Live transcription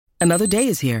Another day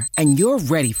is here, and you're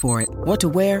ready for it. What to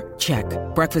wear? Check.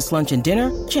 Breakfast, lunch, and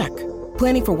dinner? Check.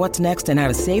 Planning for what's next and how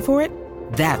to save for it?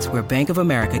 That's where Bank of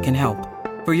America can help.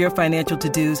 For your financial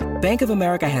to-dos, Bank of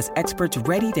America has experts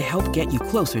ready to help get you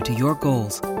closer to your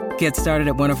goals. Get started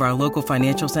at one of our local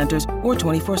financial centers or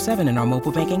 24/7 in our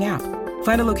mobile banking app.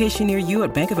 Find a location near you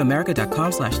at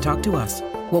bankofamerica.com/talktous.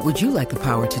 What would you like the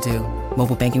power to do?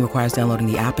 Mobile banking requires downloading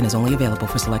the app and is only available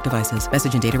for select devices.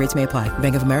 Message and data rates may apply.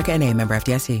 Bank of America NA, member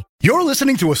FDIC. You're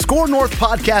listening to a Score North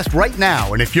podcast right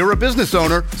now, and if you're a business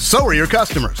owner, so are your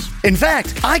customers. In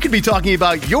fact, I could be talking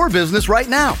about your business right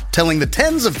now, telling the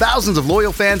tens of thousands of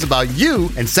loyal fans about you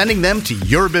and sending them to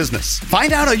your business.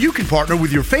 Find out how you can partner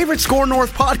with your favorite Score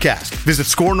North podcast. Visit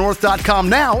scorenorth.com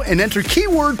now and enter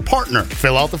keyword partner.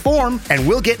 Fill out the form, and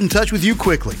we'll get in touch with you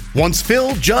quickly. Once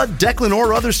Phil, Judd, Declan,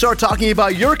 or others start talking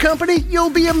about your company, you'll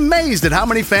be amazed at how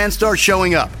many fans start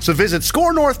showing up. So visit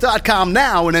scorenorth.com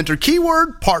now and enter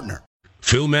keyword partner.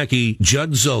 Phil Mackey,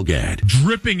 Judd Zulgad.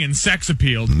 Dripping in sex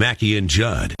appeal. Mackey and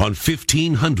Judd on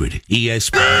 1500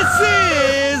 ESPN.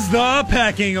 This is the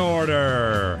pecking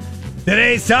order.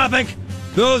 Today's topic,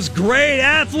 those great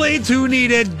athletes who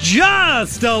needed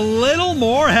just a little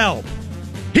more help.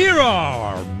 Here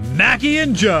are Mackey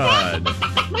and Judd.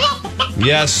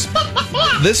 Yes,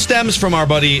 this stems from our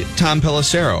buddy Tom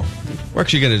Pelissero. We're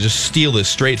actually going to just steal this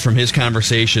straight from his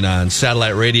conversation on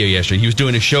satellite radio yesterday. He was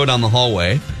doing a show down the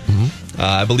hallway.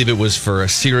 I believe it was for a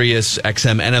Sirius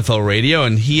XM NFL radio,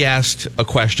 and he asked a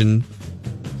question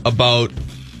about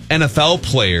NFL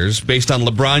players based on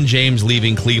LeBron James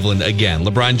leaving Cleveland again.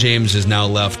 LeBron James has now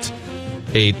left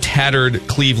a tattered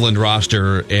Cleveland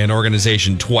roster and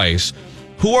organization twice.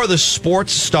 Who are the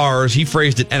sports stars, he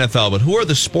phrased it NFL, but who are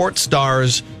the sports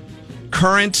stars,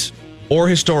 current or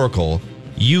historical,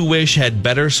 you wish had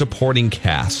better supporting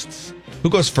casts? Who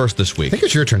goes first this week? I think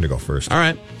it's your turn to go first. All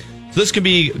right. So this could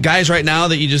be guys right now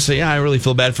that you just say, yeah, I really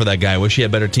feel bad for that guy. I wish he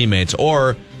had better teammates.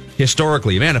 Or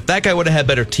historically, man, if that guy would have had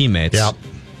better teammates. Yep.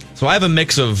 So I have a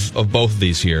mix of both of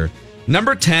these here.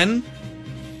 Number 10,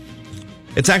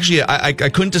 it's actually, I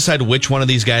couldn't decide which one of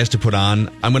these guys to put on.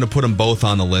 I'm going to put them both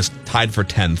on the list, tied for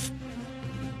 10th.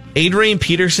 Adrian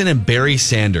Peterson and Barry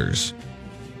Sanders.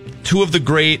 Two of the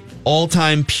great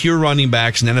all-time pure running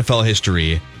backs in NFL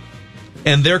history.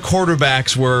 And their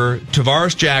quarterbacks were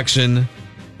Tavares Jackson,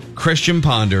 Christian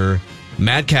Ponder,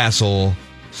 Matt Castle,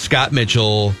 Scott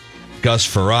Mitchell, Gus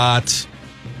Frerotte,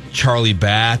 Charlie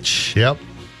Batch,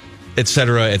 et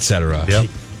cetera, et cetera. Yep.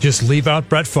 Just leave out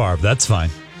Brett Favre. That's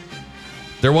fine.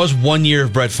 There was 1 year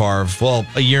of Brett Favre. Well,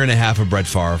 a year and a half of Brett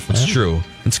Favre. It's true.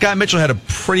 And Scott Mitchell had a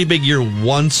pretty big year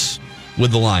once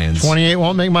with the Lions. 28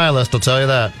 won't make my list, I'll tell you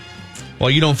that. Well,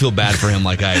 you don't feel bad for him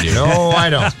like I do. No, I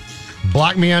don't.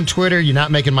 Block me on Twitter, you're not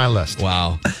making my list.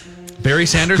 Wow. Barry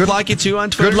Sanders block you too on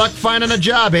Twitter? Good luck finding a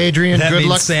job, Adrian. That Good means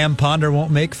luck. Sam Ponder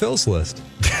won't make Phil's list.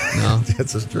 No.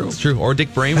 That's true. It's true. Or Dick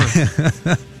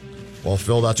Bramer. Well,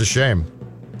 Phil, that's a shame.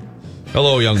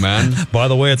 Hello, young man. By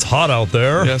the way, it's hot out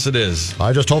there. Yes, it is.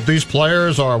 I just hope these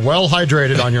players are well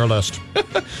hydrated on your list.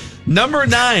 Number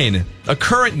 9, a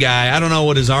current guy. I don't know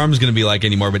what his arm's going to be like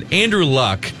anymore, but Andrew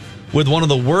Luck with one of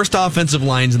the worst offensive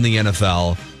lines in the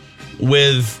NFL,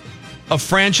 with a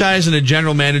franchise and a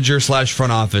general manager /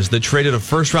 front office that traded a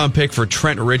first-round pick for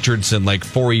Trent Richardson like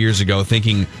 4 years ago,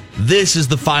 thinking this is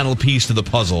the final piece to the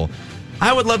puzzle.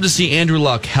 I would love to see Andrew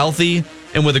Luck healthy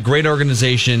and with a great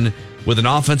organization, with an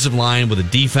offensive line, with a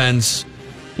defense,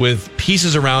 with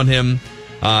pieces around him.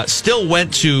 Still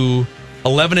went to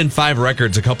 11-5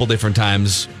 records a couple different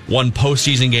times, won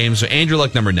postseason games. So Andrew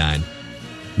Luck, number 9.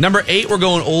 Number 8, we're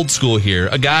going old school here.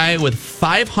 A guy with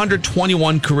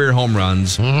 521 career home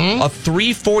runs, a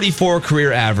 344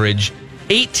 career average,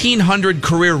 1,800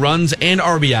 career runs and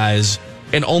RBIs,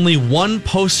 and only one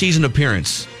postseason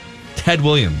appearance. Ted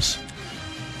Williams.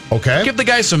 Okay. Give the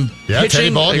guy some Teddy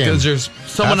pitching ball game. because there's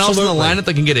someone else in the lineup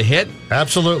that can get a hit.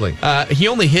 Absolutely. He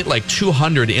only hit like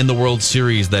 200 in the World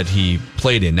Series that he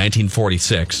played in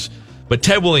 1946. But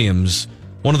Ted Williams,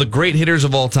 one of the great hitters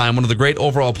of all time, one of the great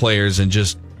overall players, and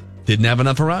just didn't have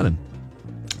enough around him.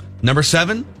 Number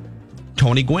 7,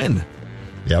 Tony Gwynn.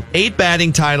 Yep. 8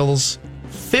 batting titles,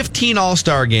 15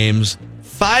 All-Star games,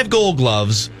 5 Gold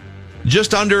Gloves,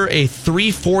 just under a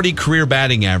 340 career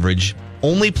batting average.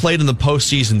 Only played in the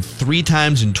postseason 3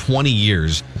 times in 20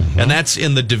 years. And that's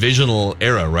in the divisional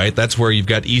era, right? That's where you've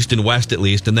got East and West at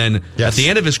least. And then at the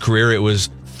end of his career, it was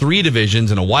 3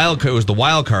 divisions and it was the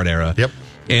wild card era. Yep.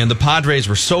 And the Padres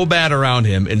were so bad around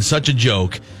him and such a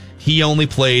joke, he only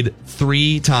played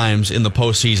 3 times in the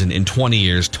postseason in 20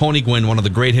 years. Tony Gwynn, one of the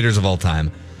great hitters of all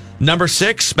time. Number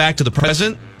 6, back to the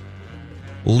present,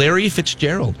 Larry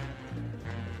Fitzgerald.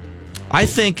 I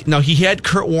think, no, he had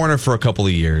Kurt Warner for a couple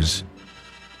of years.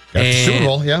 Got the Super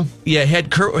Bowl, yeah. Yeah,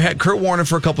 had Kurt Warner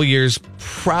for a couple of years.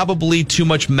 Probably too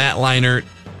much Matt Leinart,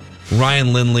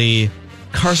 Ryan Lindley,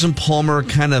 Carson Palmer,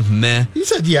 kind of meh. He's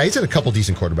had a couple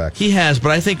decent quarterbacks. He has,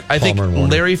 but I think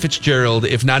Larry Fitzgerald,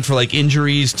 if not for like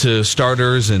injuries to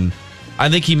starters, and I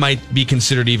think he might be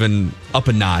considered even up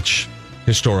a notch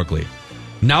historically.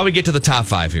 Now we get to the top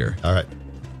 5 here. All right.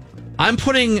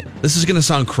 This is going to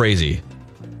sound crazy,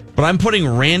 but I'm putting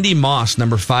Randy Moss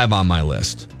number 5 on my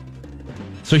list.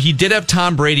 So he did have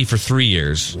Tom Brady for 3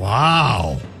 years.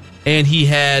 Wow. And he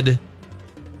had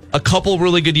a couple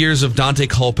really good years of Dante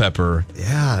Culpepper.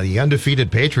 Yeah, the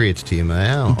undefeated Patriots team.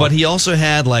 Wow. But he also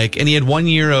had and he had 1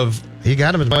 year of... He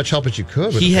got him as much help as you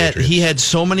could with he the had Patriots. He had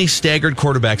so many staggered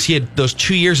quarterbacks. He had those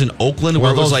 2 years in Oakland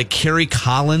where it was like Kerry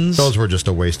Collins. Those were just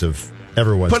a waste of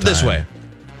everyone's time. Put it this way.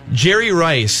 Jerry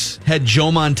Rice had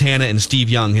Joe Montana and Steve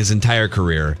Young his entire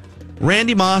career.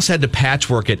 Randy Moss had to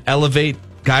patchwork it, elevate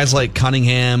guys like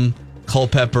Cunningham,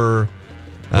 Culpepper,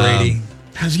 Brady.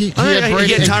 He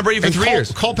had Tom Brady for 3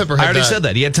 years. Culpepper I already said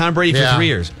that. He had Tom Brady for 3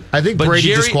 years. I think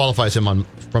Brady disqualifies him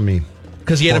from me.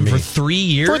 Because he had him for 3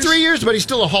 years? For 3 years, but he's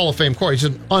still a Hall of Fame quarterback.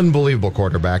 He's an unbelievable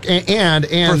quarterback. And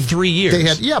for 3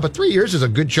 years. But 3 years is a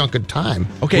good chunk of time.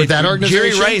 Okay, with that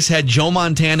organization. Jerry Rice had Joe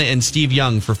Montana and Steve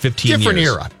Young for 15 Different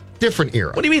years. Different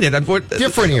era. What do you mean?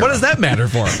 Different era. What does that matter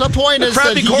for? The point is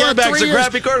crappy quarterback's a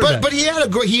crappy quarterback. But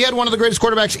he had one of the greatest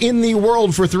quarterbacks in the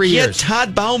world for 3 years. He had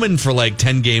Todd Bauman for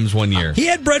 10 games 1 year. He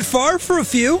had Brett Favre for a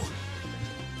few.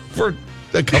 For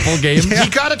a couple of games. He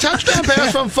got a touchdown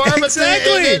pass from Favre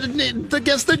exactly.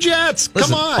 against the Jets.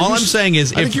 Listen, Come on. All I'm saying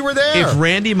is, I think you were there. If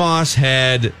Randy Moss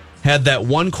had that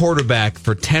one quarterback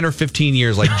for 10 or 15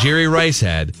 years like Jerry Rice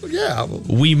had,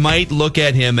 we might look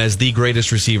at him as the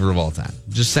greatest receiver of all time.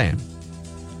 Just saying.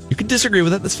 You could disagree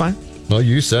with it. That's fine. Well,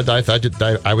 you said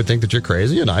I would think that you're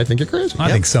crazy, and I think you're crazy.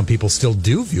 I think some people still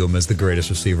do view him as the greatest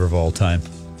receiver of all time.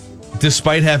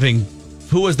 Despite having...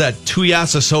 Who was that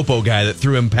Tuiasa Sopo guy that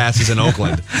threw him passes in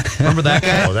Oakland? Remember that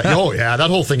guy? That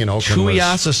whole thing in Oakland.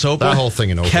 Tuiasa Sopo. That whole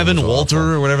thing in Oakland. Kevin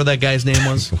Walter or whatever that guy's name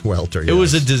was. Welter. Yes.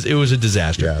 It was a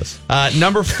disaster. Yes.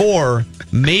 Number 4,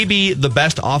 maybe the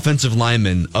best offensive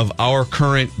lineman of our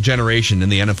current generation in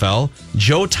the NFL,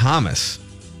 Joe Thomas.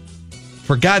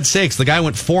 For God's sakes, the guy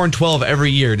went 4-12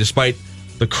 every year, despite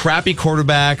the crappy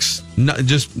quarterbacks,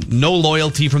 just no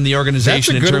loyalty from the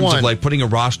organization in terms of putting a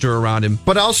roster around him.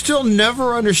 But I'll still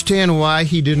never understand why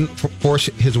he didn't force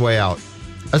his way out,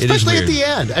 especially at the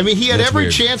end. I mean, he had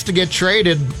every chance to get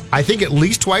traded, I think at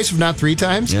least twice, if not 3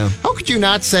 times. Yeah. How could you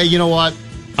not say, you know what,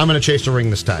 I'm going to chase the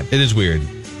ring this time? It is weird.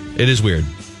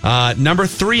 Number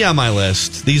 3 on my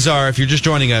list, these are, if you're just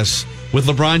joining us, with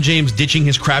LeBron James ditching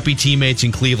his crappy teammates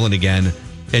in Cleveland again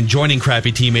and joining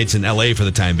crappy teammates in LA for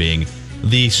the time being,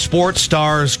 the sports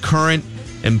stars current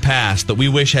and past that we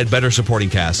wish had better supporting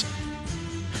casts.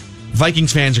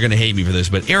 Vikings fans are going to hate me for this,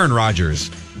 but Aaron Rodgers,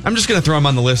 I'm just going to throw him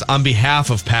on the list on behalf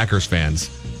of Packers fans.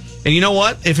 And you know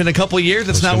what? If in a couple of years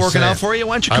it's not working out for you,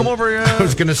 why don't you come over? I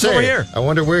was going to say, over here. I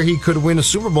wonder where he could win a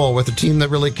Super Bowl with a team that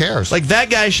really cares.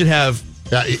 That guy should have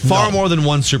far more than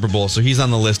one Super Bowl, so he's on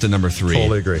the list at number 3.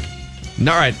 Totally agree. All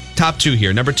right, top 2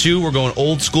 here. Number 2, we're going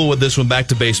old school with this one, back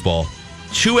to baseball.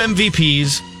 2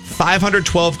 MVPs,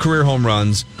 512 career home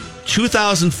runs,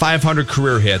 2,500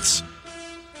 career hits,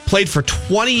 played for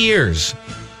 20 years,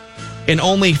 and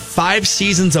only 5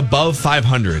 seasons above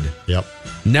 500. Yep.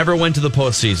 Never went to the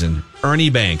postseason. Ernie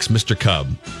Banks, Mr. Cub.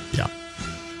 Yeah.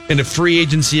 And if free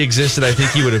agency existed, I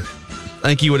think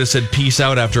he would have said peace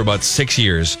out after about 6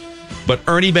 years. But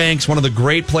Ernie Banks, one of the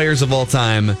great players of all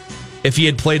time. If he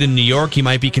had played in New York, he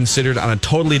might be considered on a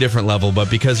totally different level, but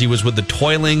because he was with the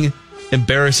toiling,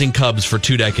 embarrassing Cubs for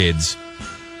 2 decades,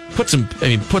 put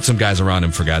some guys around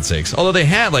him, for God's sakes. Although they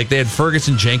had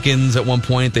Ferguson Jenkins at one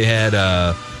point. They had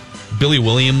Billy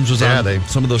Williams was on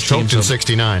some of those teams. In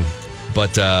 69.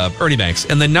 But Ernie Banks.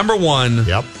 And then number 1,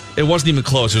 it wasn't even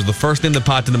close. It was the first name that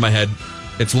popped into my head.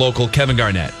 It's local, Kevin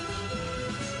Garnett.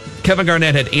 Kevin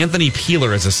Garnett had Anthony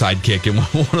Peeler as a sidekick in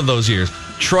one of those years.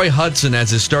 Troy Hudson as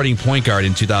his starting point guard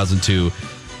in 2002.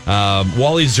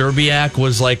 Wally Zerbiak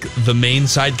was the main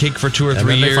sidekick for 2 or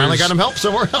 3 years. They finally got him help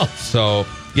somewhere else. So,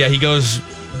 yeah, he goes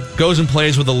and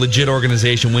plays with a legit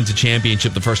organization, wins a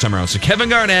championship the first time around. So Kevin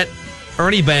Garnett,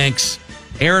 Ernie Banks,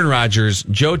 Aaron Rodgers,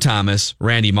 Joe Thomas,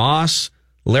 Randy Moss,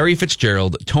 Larry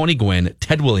Fitzgerald, Tony Gwynn,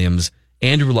 Ted Williams,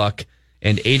 Andrew Luck,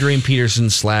 and Adrian Peterson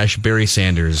 / Barry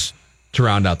Sanders to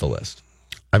round out the list.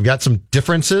 I've got some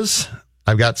differences.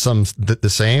 I've got some the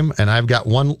same, and I've got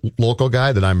one local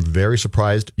guy that I'm very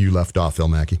surprised you left off, Phil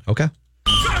Mackey. Okay.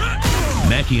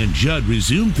 Mackey and Judd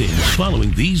resume things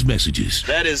following these messages.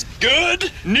 That is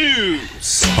good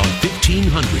news. On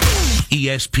 1500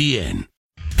 ESPN.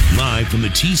 Live from the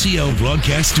TCL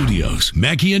Broadcast Studios,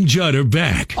 Mackey and Judd are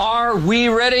back. Are we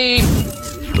ready?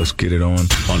 Let's get it on.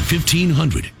 On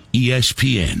 1500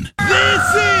 ESPN.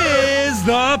 This is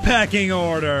the pecking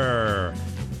order.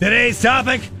 Today's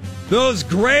topic, those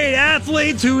great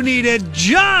athletes who needed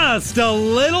just a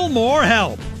little more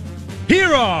help.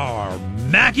 Here are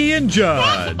Mackey and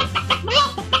Judd.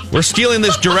 We're stealing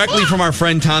this directly from our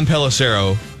friend Tom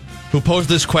Pelissero, who posed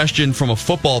this question from a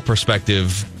football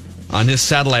perspective on his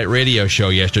satellite radio show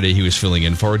yesterday he was filling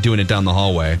in for, doing it down the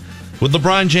hallway. With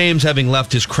LeBron James having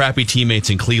left his crappy teammates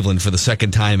in Cleveland for the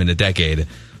second time in a decade,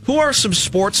 who are some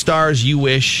sports stars you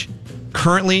wish,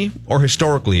 currently or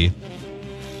historically,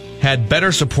 had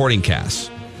better supporting casts?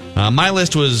 My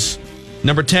list was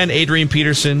number 10, Adrian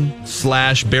Peterson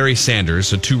 / Barry Sanders,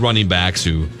 so two running backs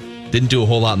who didn't do a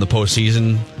whole lot in the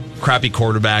postseason, crappy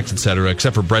quarterbacks, etc.,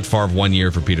 except for Brett Favre 1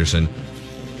 year for Peterson.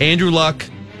 Andrew Luck,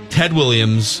 Ted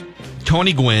Williams,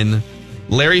 Tony Gwynn,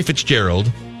 Larry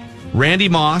Fitzgerald, Randy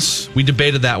Moss. We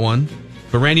debated that one,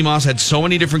 but Randy Moss had so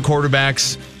many different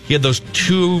quarterbacks. He had those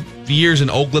 2 years in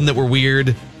Oakland that were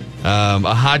weird, a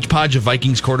hodgepodge of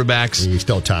Vikings quarterbacks. He's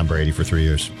still Tom Brady for 3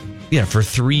 years. Yeah, for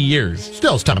 3 years.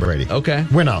 Still Tom Brady. Okay.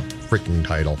 Win a freaking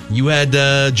title. You had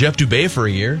Jeff Dubay for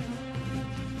a year.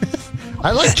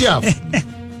 I like Jeff.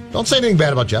 Don't say anything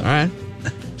bad about Jeff. All right.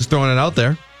 Just throwing it out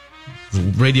there.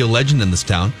 Radio legend in this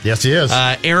town. Yes, he is.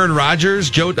 Aaron Rodgers,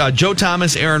 Joe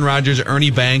Thomas, Aaron Rodgers,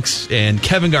 Ernie Banks, and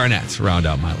Kevin Garnett round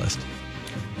out my list.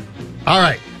 All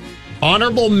right.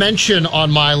 Honorable mention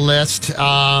on my list.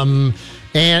 And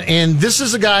this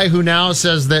is a guy who now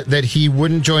says that he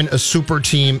wouldn't join a super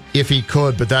team if he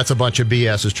could, but that's a bunch of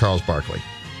BS, is Charles Barkley.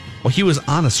 Well, he was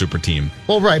on a super team.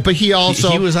 Well, right, but he also...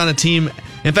 He was on a team...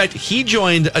 In fact, he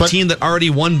joined a team that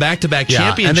already won back-to-back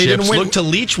championships, and they didn't win, looked to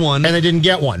leech one. And they didn't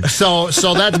get one. So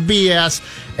that's BS.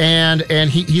 And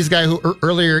he's a guy who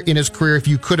earlier in his career, if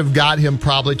you could have got him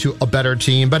probably to a better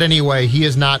team. But anyway, he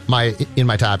is not in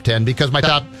my top 10 because my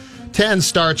top 10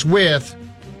 starts with,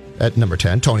 at number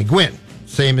 10, Tony Gwynn.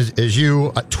 Same as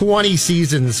you, 20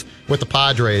 seasons with the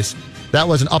Padres. That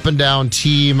was an up-and-down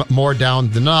team, more down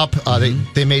than up.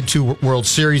 They made 2 World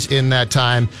Series in that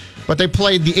time. But they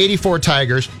played the 84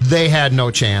 Tigers. They had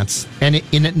no chance. And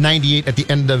in 98, at the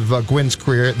end of Gwynn's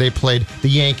career, they played the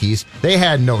Yankees. They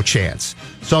had no chance.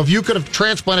 So if you could have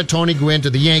transplanted Tony Gwynn to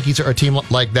the Yankees or a team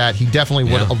like that, he definitely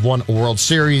would have won a World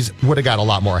Series, would have got a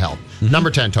lot more help. Number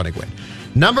 10, Tony Gwynn.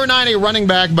 Number 9, a running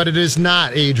back, but it is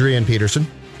not Adrian Peterson.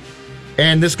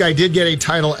 And this guy did get a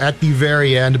title at the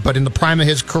very end, but in the prime of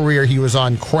his career, he was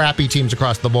on crappy teams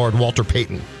across the board. Walter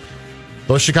Payton.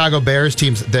 Those Chicago Bears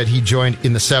teams that he joined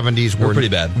in the 70s were pretty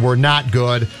bad. Were not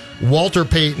good. Walter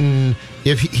Payton,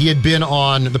 if he had been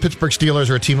on the Pittsburgh Steelers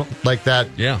or a team like that,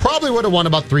 probably would have won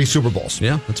about 3 Super Bowls.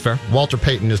 Yeah, that's fair. Walter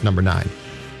Payton is number 9.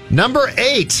 Number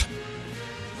 8.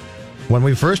 When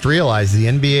we first realized the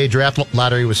NBA draft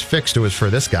lottery was fixed, it was for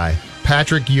this guy,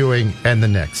 Patrick Ewing and the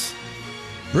Knicks.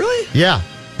 Really? Yeah.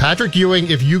 Patrick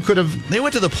Ewing, if you could have... They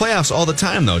went to the playoffs all the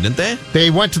time, though, didn't they? They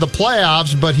went to the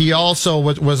playoffs, but he also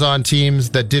was on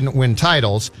teams that didn't win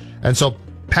titles. And so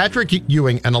Patrick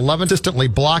Ewing, and 11 consistently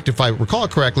blocked, if I recall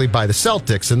correctly, by the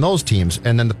Celtics and those teams,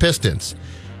 and then the Pistons.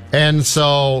 And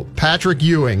so Patrick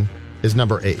Ewing is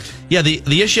number 8. Yeah,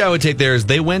 the issue I would take there is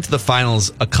they went to the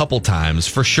finals a couple times,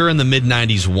 for sure in the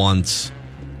mid-90s once.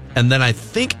 And then I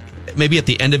think maybe at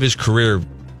the end of his career...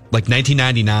 Like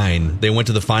 1999, they went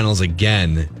to the finals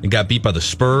again and got beat by the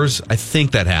Spurs. I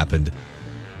think that happened.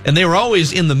 And they were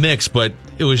always in the mix, but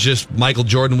it was just Michael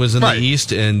Jordan was in the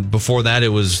East, and before that it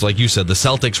was, like you said, the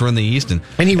Celtics were in the East. And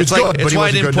he was good, it's why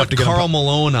I didn't put Karl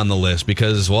Malone on the list,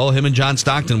 because, well, him and John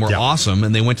Stockton were awesome,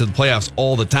 and they went to the playoffs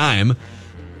all the time,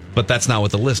 but that's not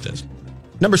what the list is.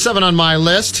 Number 7 on my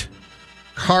list,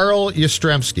 Carl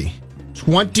Yastrzemski.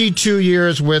 22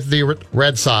 years with the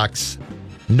Red Sox.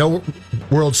 No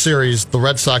World Series. The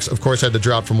Red Sox, of course, had the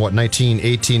drought from,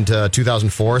 1918 to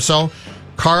 2004 or so.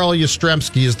 Carl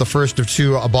Yastrzemski is the first of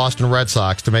 2 Boston Red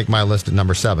Sox to make my list at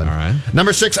number 7. All right.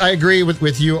 Number 6, I agree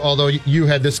with you, although you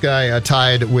had this guy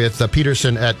tied with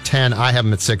Peterson at 10. I have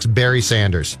him at 6, Barry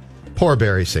Sanders. Poor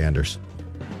Barry Sanders.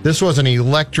 This was an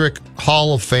electric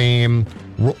Hall of Fame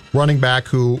running back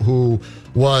who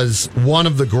was one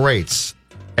of the greats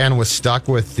and was stuck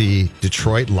with the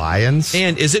Detroit Lions.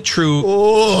 And is it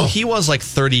true? He was like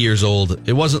 30 years old.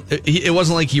 It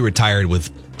wasn't like he retired with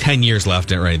 10 years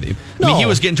left or anything. I mean, he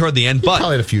was getting toward the end, but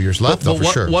probably had a few years left, though, for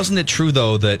sure. Wasn't it true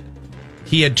though that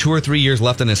he had 2 or 3 years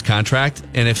left on his contract,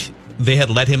 and if they had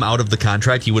let him out of the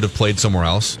contract, he would have played somewhere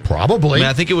else? Probably. I mean,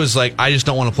 I think it was like, I just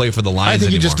don't want to play for the Lions I think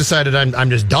anymore. he just decided I'm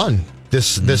just done.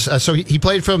 So he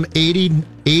played from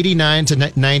 89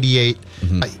 to 98.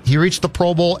 He reached the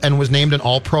Pro Bowl and was named an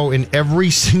All-Pro in every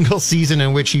single season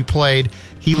in which he played.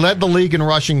 He led the league in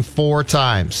rushing 4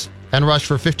 times and rushed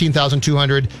for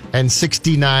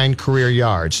 15,269 career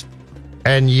yards.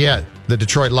 And yet, the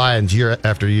Detroit Lions, year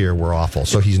after year, were awful.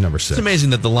 So he's number 6. It's amazing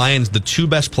that the Lions, the 2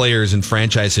 best players in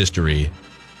franchise history,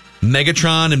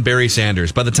 Megatron and Barry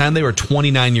Sanders, by the time they were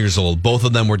 29 years old, both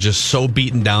of them were just so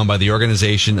beaten down by the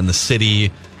organization and the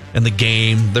city and the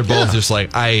game. They're both just like,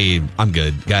 I'm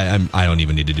good. I don't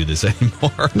even need to do this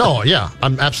anymore. No, yeah,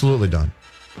 I'm absolutely done.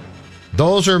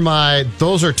 Those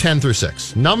are 10 through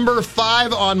 6. Number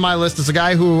 5 on my list is a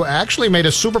guy who actually made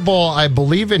a Super Bowl, I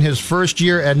believe, in his first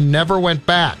year and never went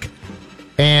back.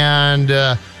 And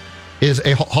is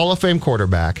a Hall of Fame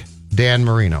quarterback, Dan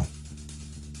Marino.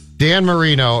 Dan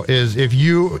Marino is, if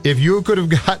you could have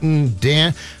gotten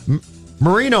Dan,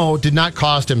 Marino did not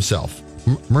cost himself.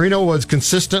 Marino was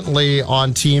consistently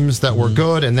on teams that were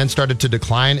good and then started to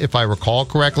decline, if I recall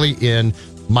correctly, in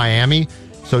Miami.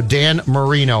 So Dan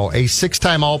Marino, a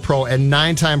 6-time All-Pro and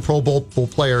 9-time Pro Bowl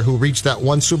player who reached that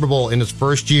one Super Bowl in his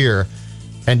first year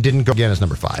and didn't go again as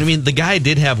number 5. I mean, the guy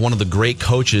did have one of the great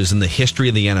coaches in the history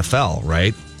of the NFL,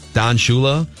 right? Don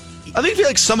Shula. I feel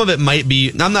like some of it might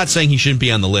be, I'm not saying he shouldn't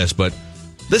be on the list, but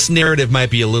this narrative might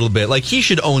be a little bit like he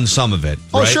should own some of it. Right?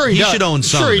 Oh, sure he does. Should own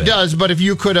some sure of he it. does, but if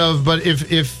you could have, but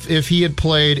if he had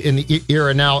played in the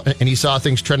era now and he saw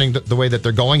things trending the way that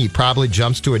they're going, he probably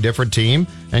jumps to a different team,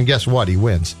 and guess what? He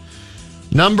wins.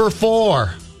 Number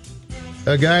 4,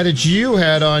 a guy that you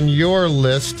had on your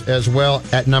list as well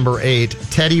at number 8,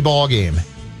 Teddy Ballgame.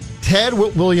 Ted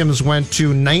Williams went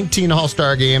to 19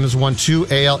 All-Star games, won 2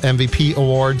 AL MVP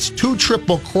awards, 2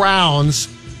 Triple Crowns,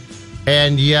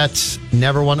 and yet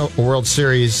never won a World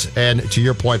Series. And to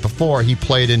your point before, he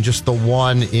played in just the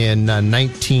one in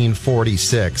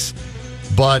 1946.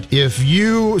 But if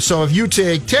you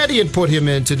take Teddy and put him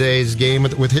in today's game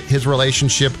with his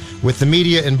relationship with the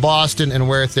media in Boston and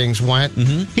where things went,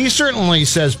 he certainly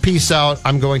says, peace out,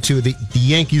 I'm going to the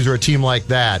Yankees or a team like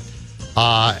that,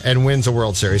 and wins a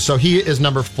World Series. So he is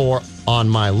number 4 on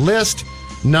my list.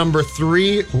 Number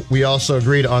 3, we also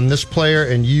agreed on this player,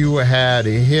 and you had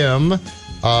him,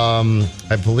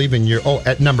 I believe in your,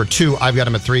 at number 2, I've got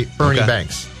him at 3, Ernie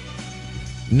Banks.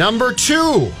 Number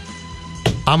 2,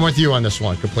 I'm with you on this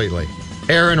one completely.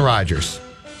 Aaron Rodgers.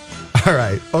 All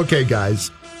right. Okay, guys.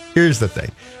 Here's the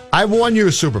thing. I've won you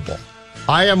a Super Bowl.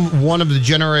 I am one of the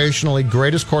generationally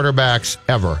greatest quarterbacks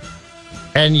ever.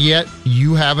 And yet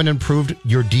you haven't improved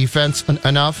your defense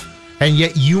enough. And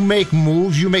yet you make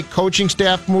moves, you make coaching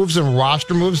staff moves and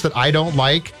roster moves that I don't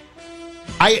like.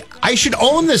 I should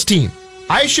own this team.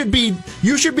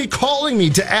 You should be calling me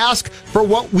to ask for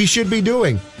what we should be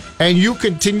doing. And you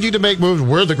continue to make moves.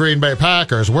 We're the Green Bay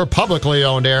Packers. We're publicly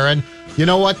owned, Aaron. You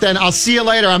know what, then? I'll see you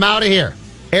later. I'm out of here.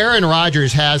 Aaron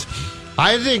Rodgers has,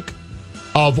 I think,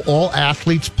 of all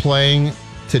athletes playing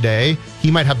today, he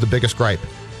might have the biggest gripe.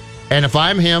 And if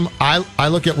I'm him, I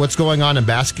look at what's going on in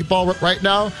basketball right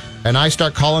now, and I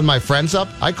start calling my friends up.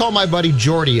 I call my buddy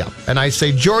Jordy up, and I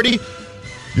say, Jordy,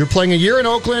 you're playing a year in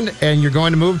Oakland, and you're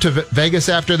going to move to Vegas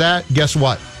after that. Guess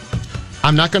what?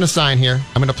 I'm not going to sign here.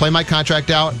 I'm going to play my contract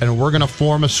out, and we're going to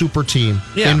form a super team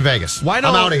in Vegas. I'm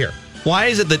out of here. Why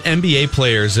is it that NBA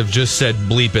players have just said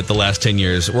bleep it the last 10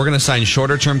 years? We're going to sign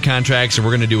shorter-term contracts, and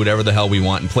we're going to do whatever the hell we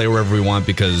want and play wherever we want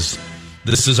because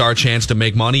this is our chance to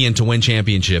make money and to win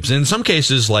championships. And in some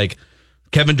cases, like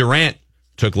Kevin Durant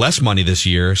took less money this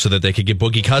year so that they could get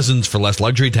Boogie Cousins for less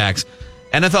luxury tax.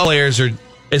 NFL players are...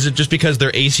 Is it just because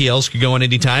their ACLs could go in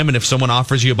any time, and if someone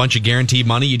offers you a bunch of guaranteed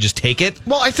money, you just take it?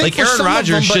 Well, I think like Aaron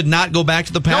Rodgers should not go back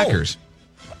to the Packers.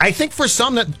 No, I think for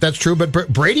some that's true, but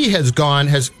Brady has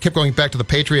kept going back to the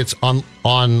Patriots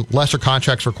on lesser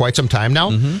contracts for quite some time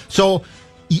now. So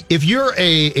if you're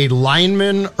a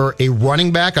lineman or a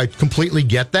running back, I completely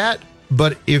get that.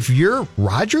 But if you're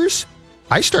Rodgers,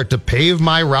 I start to pave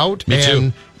my route. Me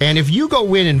too. And if you go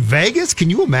win in Vegas, can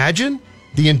you imagine?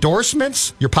 The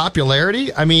endorsements, your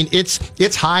popularity, I mean,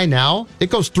 it's high now. It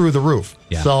goes through the roof.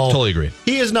 Yeah, so totally agree.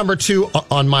 He is number 2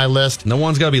 on my list. No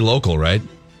one's got to be local, right?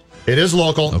 It is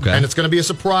local, and it's going to be a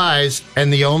surprise.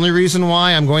 And the only reason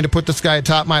why I'm going to put this guy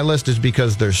atop my list is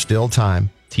because there's still time.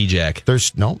 T-Jack.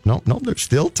 There's no. There's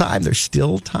still time. There's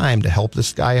still time to help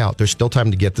this guy out. There's still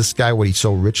time to get this guy what he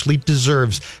so richly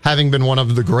deserves, having been one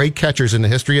of the great catchers in the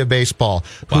history of baseball,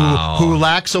 who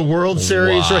lacks a World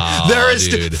Series. There is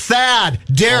dude. Thad,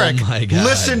 Derek. Oh my God.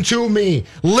 Listen to me,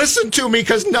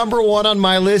 because number one on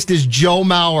my list is Joe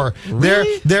Mauer.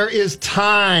 Really? There is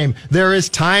time. There is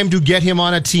time to get him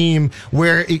on a team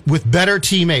with better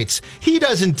teammates. He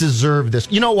doesn't deserve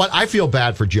this. You know what? I feel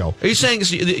bad for Joe. Are you saying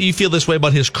you feel this way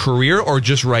about his career or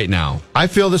just right now? I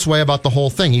feel this way about the whole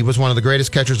thing. He was one of the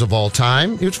greatest catchers of all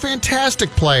time. He was a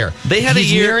fantastic player.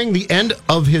 He's nearing the end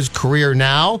of his career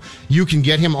now. You can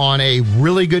get him on a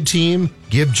really good team.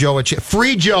 Give Joe a chance.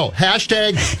 Free Joe.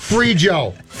 Hashtag free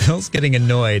Joe. Phil's getting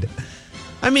annoyed.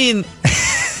 I mean,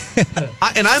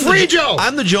 Joe.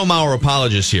 I'm the Joe Mauer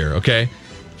apologist here, okay?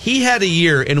 He had a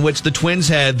year in which the Twins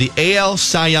had the AL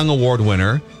Cy Young Award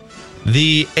winner,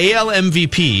 the AL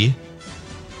MVP,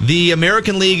 the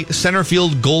American League Center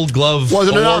Field Gold Glove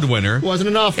Award winner. Wasn't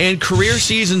enough. And career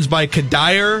seasons by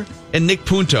Kadire and Nick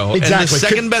Punto. Exactly. And the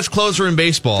second best closer in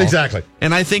baseball. Exactly.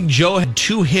 And I think Joe had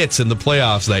 2 hits in the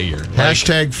playoffs that year.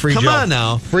 Hashtag free Come Joe. on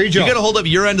now. Free Joe. You got to hold up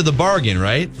your end of the bargain,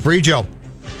 right? Free Joe.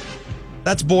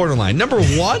 That's borderline. Number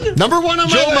 1? Number 1 on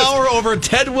my Joe list. Mauer over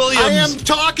Ted Williams. I am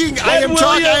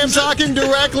talking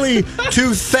directly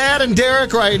to Thad and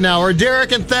Derek right now, or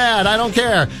Derek and Thad. I don't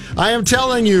care. I am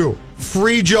telling you,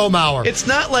 free Joe Mauer. It's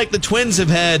not like the Twins have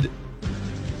had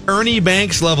Ernie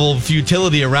Banks level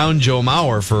futility around Joe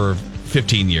Mauer for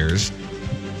 15 years.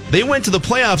 They went to the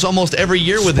playoffs almost every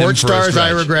year with Sports him for a stars, I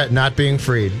stretch. regret not being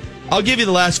freed. I'll give you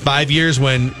the last 5 years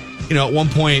when, at one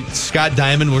point, Scott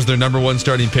Diamond was their number 1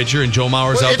 starting pitcher, and Joe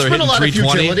Mauer's out there hitting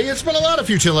 320. It's been a lot of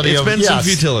futility. It's been some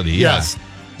futility, yeah. Yes.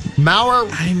 Mauer.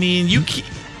 I mean, you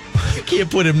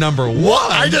can't put him number 1.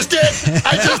 What? I just did.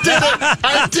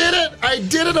 I did it,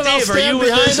 and I'll Dave, stand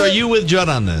behind it. Are you with Judd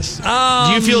on this?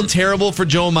 Do you feel terrible for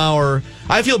Joe Mauer?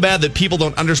 I feel bad that people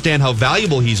don't understand how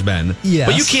valuable he's been. Yes.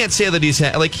 But you can't say that he's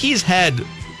had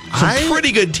some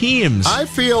pretty good teams. I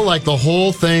feel like the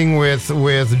whole thing with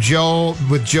Joe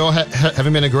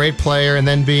having been a great player and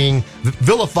then being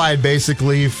vilified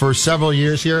basically for several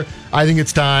years here, I think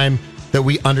it's time that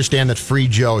we understand that free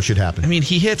Joe should happen. I mean,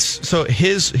 he hits, so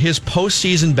his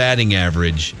postseason batting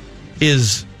average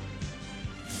is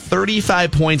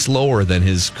 35 points lower than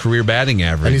his career batting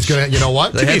average. And he's going to, you know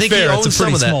what? To be fair, it's a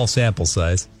pretty small sample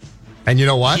size. And you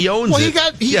know what? He owns it. He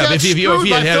got screwed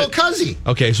by Phil Cuzzy.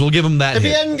 Okay, so we'll give him that If hit.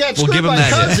 he hadn't got We'll screwed give him by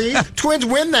that Cuzzy, Twins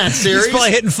win that series. He's probably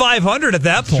hitting 500 at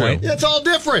that point. It's all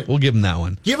different. We'll give him that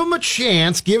one. Give him a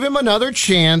chance. Give him another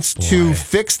chance to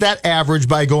fix that average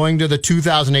by going to the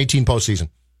 2018 postseason.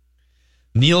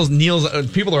 Niels,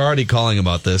 people are already calling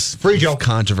about this. Free Joe.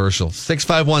 Controversial.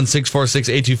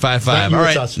 651-646-8255. All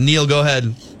right, Neil, go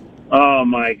ahead. Oh,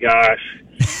 my gosh.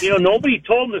 Nobody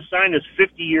told him to sign his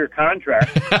 50-year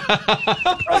contract.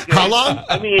 Okay. How long?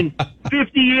 I mean,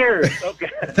 50 years. Okay.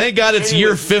 Thank God it's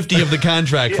year 50 of the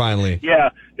contract finally.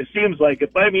 Yeah, it seems like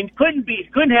it. But, I mean,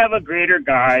 couldn't have a greater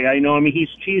guy. I know. I mean, he's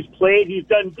played. He's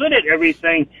done good at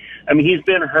everything. I mean, he's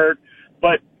been hurt.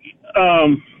 But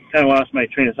kind of lost my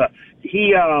train of thought.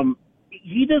 He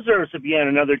deserves to be on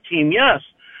another team, yes.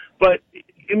 But,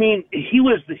 I mean, he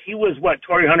was what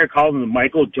Torrey Hunter called him the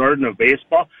Michael Jordan of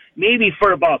baseball. Maybe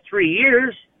for about 3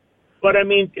 years, but I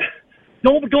mean,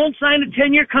 don't sign a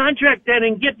 10-year contract then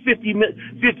and get $50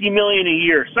 million a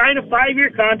year. Sign a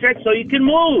 5-year contract so you can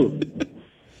move.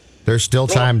 There's still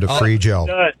time to free Joe.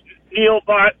 Neil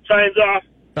signs off.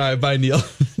 All right, bye, Neil.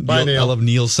 Bye, Neil. I love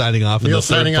Neil signing off in the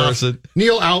third person.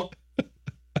 Neil out.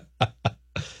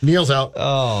 Neil's out.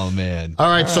 Oh man! All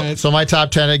right, so my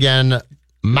top 10 again: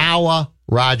 Mauer,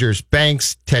 Rogers,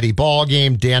 Banks, Teddy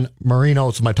Ballgame, Dan Marino.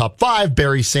 It's my top 5.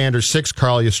 Barry Sanders 6.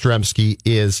 Carl Yastrzemski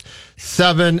is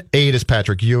 7. 8 is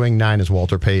Patrick Ewing. 9 is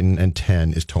Walter Payton, and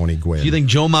 10 is Tony Gwynn. Do you think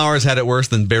Joe Mauer's had it worse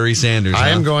than Barry Sanders? I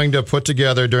am going to put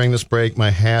together during this break my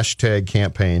hashtag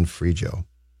campaign Free Joe.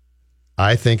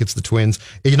 I think it's the Twins.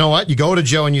 You know what? You go to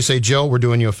Joe and you say, Joe, we're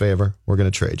doing you a favor. We're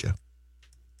going to trade you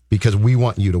because we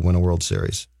want you to win a World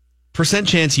Series. Percent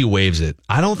chance he waives it.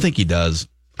 I don't think he does.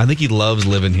 I think he loves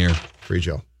living here. Free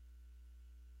Joe.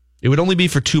 It would only be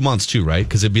for 2 months too, right?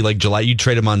 Because it'd be like July. You'd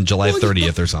trade him on July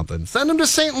 30th or something. Send him to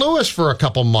St. Louis for a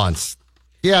couple months.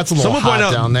 Yeah, it's a little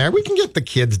hot down there. We can get the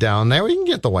kids down there. We can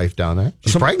get the wife down there.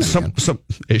 She's pregnant again.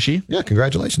 Is she? Yeah,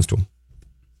 congratulations to him.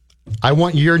 I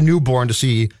want your newborn to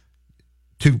see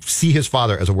his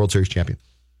father as a World Series champion.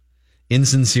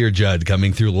 Insincere Judd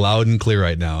coming through loud and clear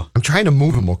right now. I'm trying to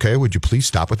move him, okay? Would you please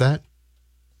stop with that?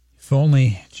 If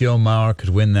only Joe Mauer could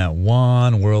win that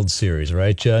one World Series,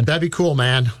 right, Judd? That'd be cool,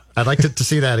 man. I'd like to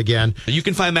see that again. You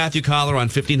can find Matthew Collar on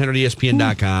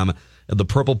 1500ESPN.com, the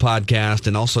Purple Podcast,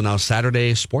 and also now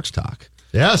Saturday Sports Talk.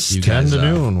 Yes, You 10 guys, to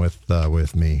noon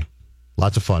with me.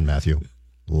 Lots of fun, Matthew.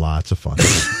 Lots of fun.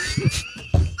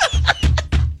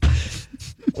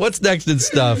 What's next in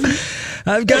stuff?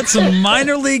 I've got some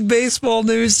minor league baseball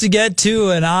news to get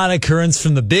to, an odd occurrence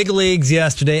from the big leagues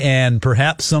yesterday, and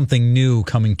perhaps something new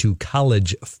coming to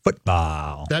college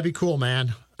football. That'd be cool,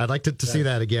 man. I'd like to see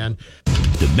that again.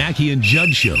 The Mackey and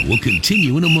Judd Show will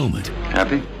continue in a moment.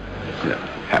 Happy? Yeah,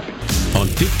 happy. On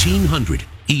 1500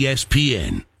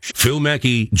 ESPN. Phil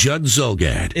Mackey, Judd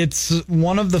Zulgad. It's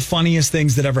one of the funniest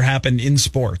things that ever happened in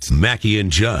sports. Mackey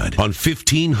and Judd on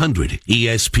 1500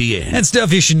 ESPN. And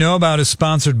stuff you should know about is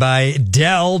sponsored by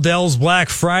Dell. Dell's Black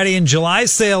Friday and July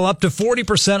sale up to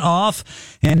 40% off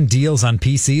and deals on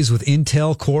PCs with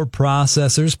Intel Core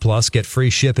processors. Plus, get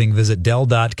free shipping. Visit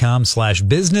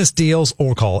Dell.com/business deals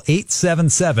or call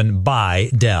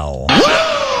 877-BUY-DELL.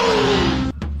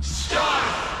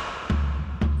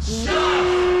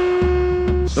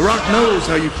 The Rock knows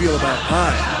how you feel about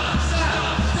pie.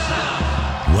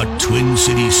 What Twin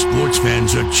Cities sports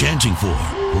fans are chanting for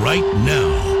right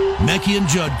now. Mackey and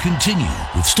Judd continue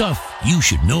with stuff you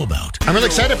should know about. I'm really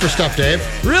excited for stuff, Dave.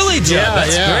 Really, Judd?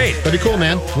 That's great. That'd be cool,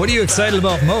 man. What are you excited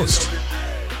about most?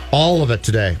 All of it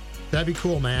today. That'd be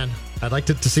cool, man. I'd like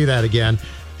to see that again.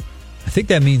 I think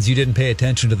that means you didn't pay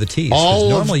attention to the tease.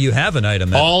 Normally you have an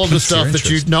item. All of the stuff that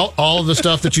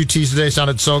you teased today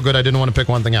sounded so good. I didn't want to pick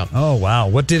one thing out. Oh wow,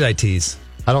 what did I tease?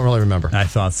 I don't really remember. I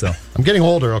thought so. I'm getting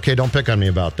older. Okay, don't pick on me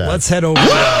about that. Let's head over.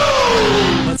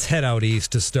 Let's head out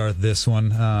east to start this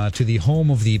one to the home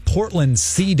of the Portland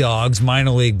Sea Dogs minor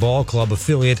league ball club,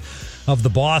 affiliate of the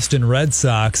Boston Red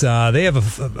Sox. They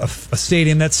have a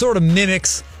stadium that sort of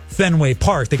mimics Fenway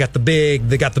Park. They got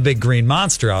the big green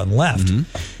monster out and left.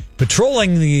 Mm-hmm.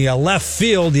 Patrolling the left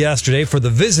field yesterday for the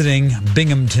visiting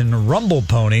Binghamton Rumble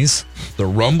Ponies. The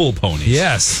Rumble Ponies?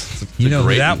 Yes. You know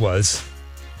who that was.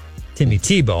 Timmy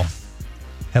Tebow.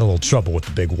 Had a little trouble with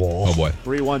the big wall. Oh, boy.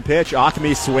 3-1 pitch.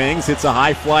 Acme swings. Hits a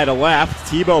high fly to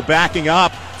left. Tebow backing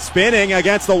up. Spinning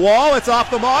against the wall. It's off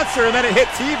the monster, and then it hit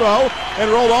Tebow and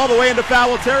rolled all the way into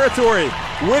foul territory.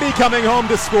 Whitty coming home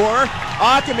to score.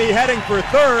 Acme heading for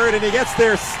third, and he gets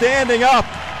there standing up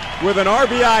with an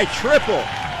RBI triple.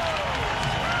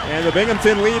 And the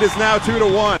Binghamton lead is now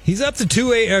 2-1. He's up to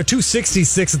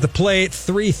 266 at the plate,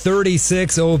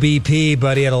 336 OBP,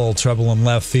 but he had a little trouble in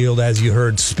left field, as you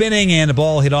heard, spinning, and the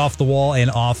ball hit off the wall and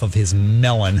off of his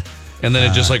melon. And then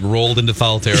it just rolled into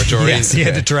foul territory. Yes, he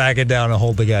had to track it down and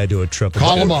hold the guy to a triple.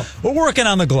 Call him up. We're working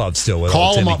on the glove still with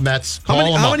Call him Timmy. up, Mets.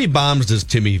 How many bombs does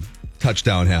Timmy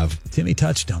touchdown have? Timmy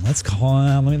touchdown. Let's call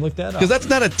him. Let me look that up. Because that's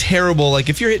not a terrible,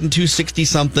 if you're hitting 260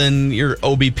 something, your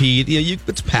OBP,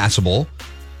 it's passable.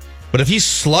 But if he's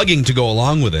slugging to go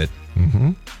along with it,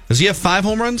 does he have 5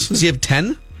 home runs? Does he have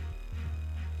 10?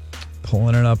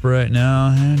 Pulling it up right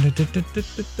now.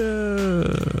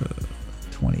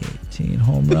 2018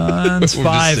 home runs.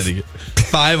 5.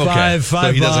 5, okay. 5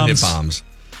 so he doesn't hit bombs. bombs.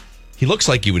 He looks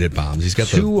like he would hit bombs. He's got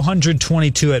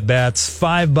 222 at bats,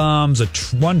 5 bombs,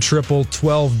 1 triple,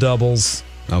 12 doubles.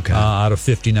 Okay. Out of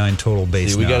 59 total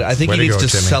base. I think he needs to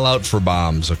sell out for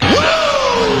bombs, okay?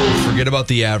 Forget about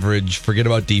the average. Forget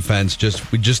about defense.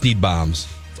 We just need bombs.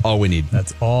 That's all we need.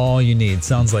 That's all you need.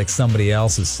 Sounds like somebody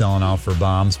else is selling out for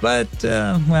bombs, but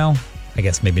I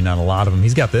guess maybe not a lot of them.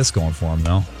 He's got this going for him,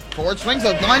 though. Forward swings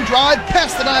a line drive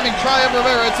past the diving try of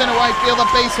Rivera. It's into right field, a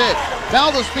base hit.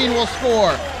 Valdespin will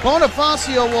score.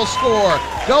 Bonifacio will score.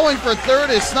 Going for third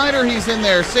is Snyder. He's in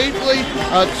there safely.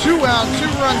 A 2-out,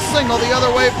 2-run single the other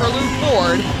way for Lou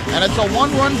Ford, and it's a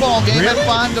 1-run ball game at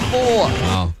 5-4.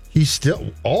 Wow. He's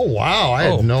still. Oh wow! I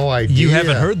had no idea. You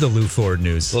haven't heard the Lou Ford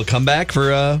news? Little comeback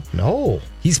for no.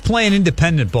 He's playing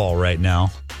independent ball right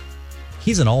now.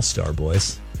 He's an all-star,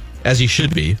 boys. As he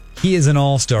should be. He is an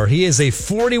all-star. He is a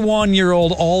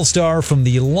 41-year-old all-star from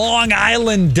the Long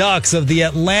Island Ducks of the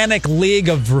Atlantic League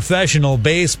of Professional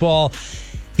Baseball.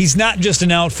 He's not just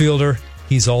an outfielder.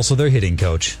 He's also their hitting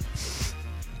coach.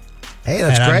 Hey,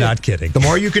 that's and great. I'm not kidding. The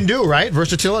more you can do, right?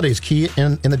 Versatility is key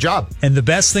in the job. And the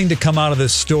best thing to come out of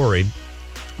this story,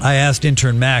 I asked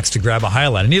intern Max to grab a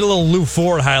highlight. I need a little Lou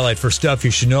Ford highlight for stuff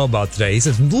you should know about today. He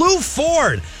says, Lou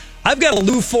Ford, I've got a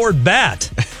Lou Ford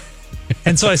bat.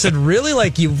 And so I said, really?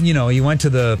 Like you went to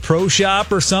the pro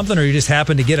shop or something, or you just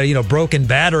happened to get a broken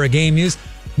bat or a game used?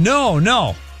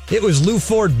 No. It was Lou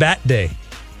Ford Bat Day.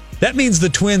 That means the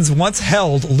Twins once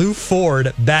held Lou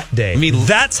Ford Bat Day. I mean,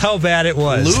 that's how bad it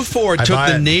was. Lou Ford took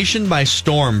the nation by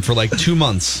storm for 2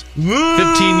 months. 15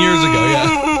 years ago,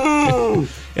 yeah.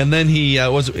 And then he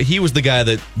was the guy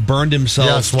that burned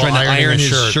himself trying to iron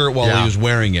his shirt while he was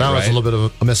wearing it. That was a little bit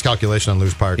of a miscalculation on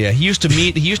Lou's part. Yeah, he used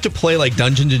to play like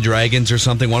Dungeons and Dragons or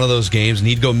something, one of those games, and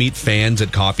he'd go meet fans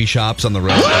at coffee shops on the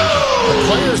road. The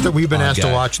players that we've been asked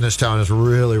to watch in this town is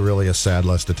really, really a sad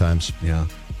list at times. Yeah.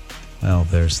 Well,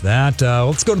 there's that.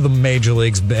 Let's go to the major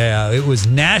leagues. It was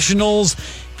Nationals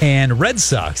and Red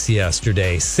Sox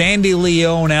yesterday. Sandy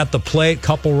Leone at the plate,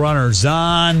 couple runners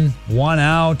on, one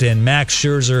out, and Max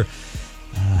Scherzer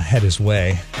had his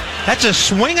way. That's a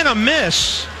swing and a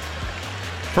miss.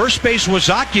 First base was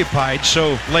occupied,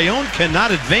 so Leone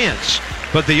cannot advance,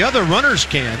 but the other runners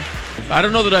can. I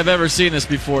don't know that I've ever seen this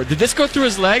before. Did this go through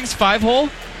his legs? 5-hole?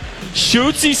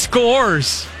 Shoots, he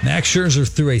scores. Max Scherzer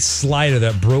threw a slider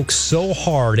that broke so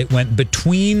hard it went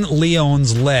between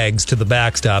Leone's legs to the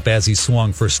backstop as he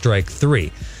swung for strike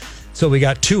 3. So we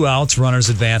got 2 outs. Runners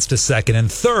advanced to second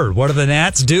and third. What do the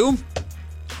Nats do?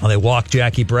 Well, they walk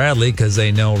Jackie Bradley because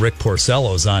they know Rick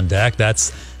Porcello's on deck.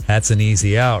 That's an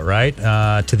easy out, right?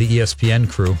 To the ESPN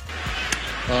crew.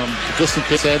 Just in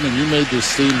case, Edmund, you made this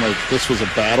seem like this was a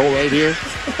battle right here.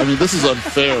 I mean, this is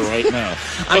unfair right now.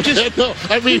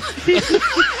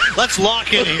 Let's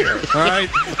lock in here, all right?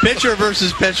 Pitcher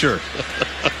versus pitcher.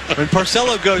 When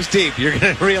Porcello goes deep, you're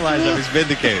going to realize I was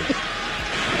vindicated.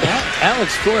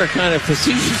 Alex Cora kind of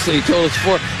facetiously told us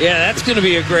yeah, that's going to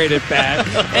be a great at-bat.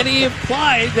 And he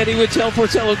implied that he would tell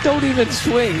Porcello, don't even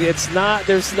swing.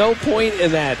 There's no point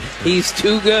in that. He's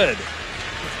too good.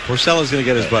 Porcello's going to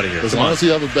get his buddy here. As long as you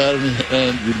have a bat in your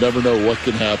hand, you never know what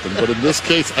can happen. But in this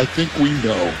case, I think we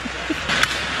know.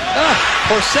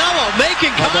 Porcello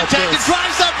making contact and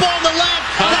drives that ball to left.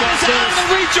 That is out of the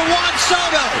reach of Juan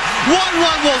Soto. 1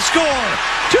 run will score.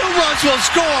 2 runs will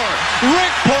score.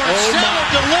 Rick Porcello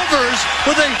delivers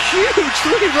with a huge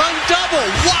 3-run double.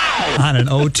 Wow! On an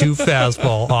 0-2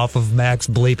 fastball off of Max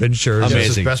Bleepin Scherzer.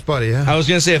 Amazing. His best buddy, yeah. I was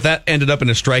going to say, if that ended up in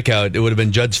a strikeout, it would have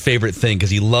been Judd's favorite thing because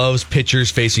he loves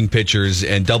pitchers facing pitchers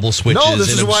and double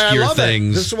switches and obscure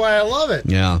things. This is why I love it.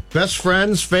 Yeah. Best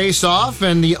friends face off,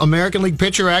 and the American League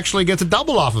pitcher actually gets a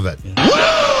double off of it.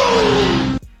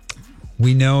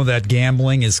 We know that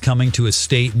gambling is coming to a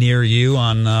state near you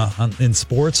in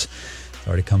sports. It's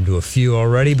already come to a few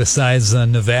already, besides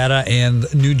Nevada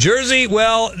and New Jersey.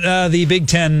 Well, the Big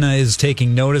Ten is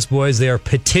taking notice, boys. They are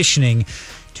petitioning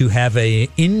to have a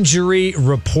mandatory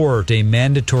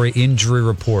injury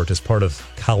report as part of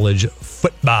college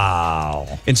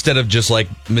football. Instead of just like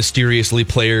mysteriously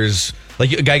players,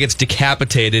 like a guy gets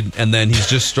decapitated and then he's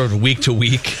just sort of week to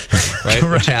week, right?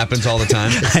 Which happens all the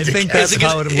time. I think that's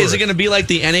how it works. Is it going to be like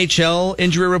the NHL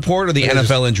injury report or the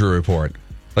NFL injury report?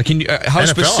 Like, how NFL,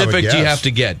 specific do you have to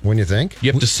get? When you think?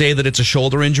 You have to say that it's a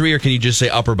shoulder injury, or can you just say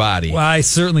upper body? Well, I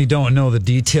certainly don't know the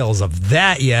details of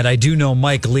that yet. I do know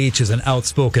Mike Leach is an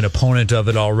outspoken opponent of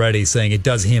it already, saying it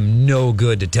does him no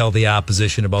good to tell the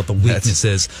opposition about the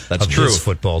weaknesses of his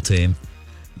football team.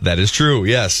 That is true,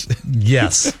 yes.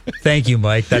 Yes. Thank you,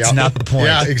 Mike. That's not the point.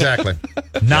 Yeah, exactly.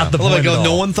 Not the point at all.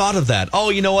 No one thought of that.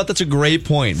 Oh, you know what? That's a great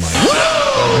point, Mike.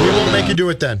 We won't make you do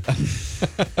it then.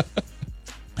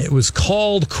 It was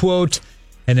called, quote,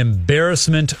 an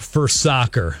embarrassment for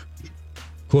soccer.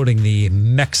 Quoting the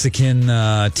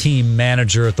Mexican team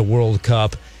manager at the World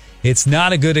Cup, it's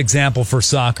not a good example for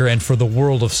soccer and for the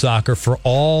world of soccer, for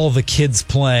all the kids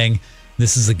playing.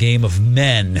 This is a game of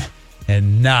men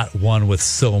and not one with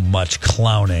so much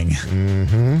clowning.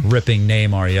 Mm-hmm. Ripping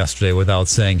Neymar yesterday without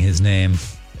saying his name.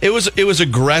 It was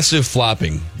aggressive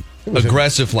flopping.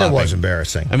 Aggressive flopping. It was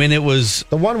embarrassing. I mean, it was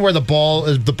the one where the ball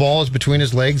is between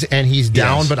his legs and he's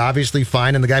down, but obviously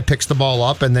fine, and the guy picks the ball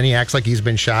up and then he acts like he's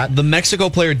been shot. The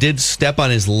Mexico player did step on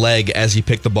his leg as he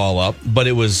picked the ball up, but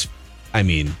it was,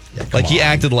 he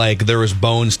acted like there was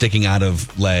bone sticking out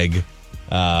of leg.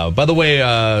 By the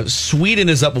way, Sweden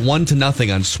is up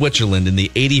 1-0 on Switzerland in the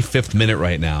 85th minute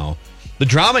right now. The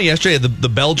drama yesterday, the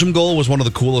Belgium goal was one of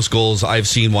the coolest goals I've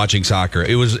seen watching soccer.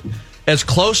 It was as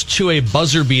close to a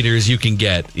buzzer beater as you can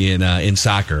get in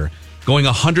soccer, going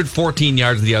 114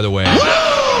 yards the other way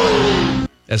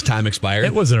as time expired.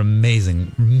 It was an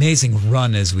amazing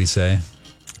run, as we say.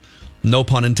 No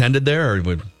pun intended there, or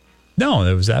would... No,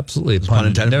 there was absolutely a pun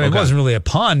intended. No, it wasn't really a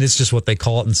pun. It's just what they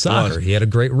call it in soccer. He had a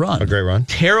great run.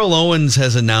 Terrell Owens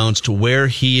has announced where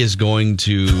he is going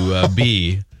to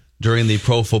be during the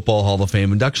Pro Football Hall of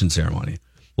Fame induction ceremony.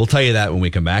 We'll tell you that when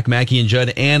we come back. Mackie and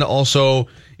Judd, and also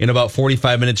in about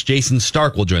 45 minutes, Jason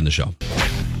Stark will join the show.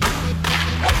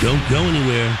 Don't go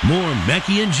anywhere. More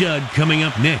Mackie and Judd coming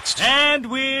up next.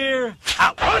 And we're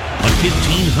out. On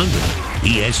 1500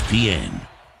 ESPN.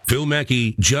 Phil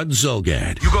Mackey, Judd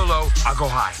Zulgad. You go low, I'll go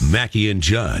high. Mackey and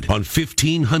Judd on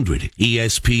 1500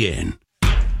 ESPN.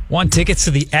 Want tickets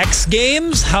to the X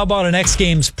Games? How about an X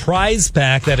Games prize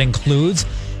pack that includes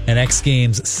an X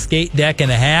Games skate deck and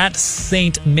a hat,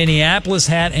 St. Minneapolis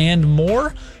hat, and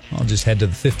more? I'll just head to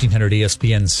the 1500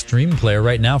 ESPN stream player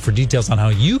right now for details on how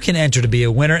you can enter to be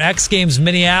a winner. X Games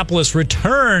Minneapolis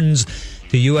returns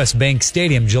to U.S. Bank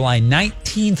Stadium July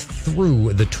 19th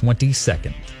through the 22nd.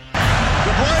 De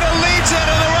Bruyne leads it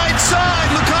on the right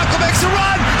side. Lukaku makes a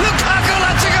run. Lukaku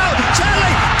lets it go.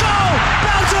 Stanley, goal.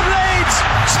 Belgium leads.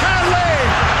 Stanley.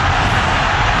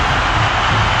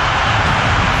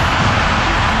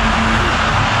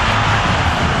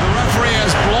 The referee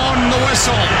has blown the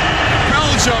whistle.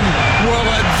 Belgium will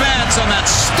advance on that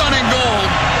stunning goal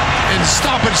in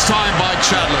stoppage time by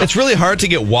Chadley. It's really hard to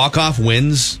get walk-off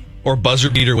wins or buzzer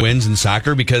beater wins in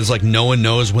soccer because like no one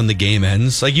knows when the game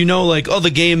ends. Like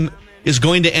the game is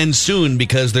going to end soon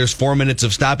because there's 4 minutes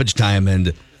of stoppage time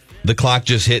and the clock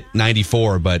just hit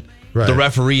 94, but the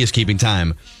referee is keeping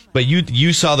time. But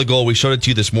you saw the goal. We showed it to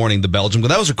you this morning, the Belgium goal.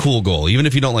 That was a cool goal, even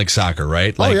if you don't like soccer,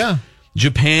 right? Like,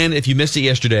 Japan, if you missed it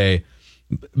yesterday,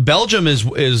 Belgium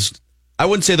is I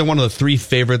wouldn't say they're one of the 3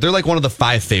 favorite. They're like one of the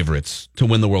 5 favorites to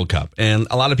win the World Cup. And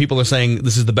a lot of people are saying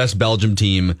this is the best Belgium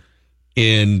team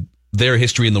in their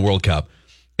history in the World Cup.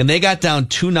 And they got down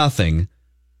 2-0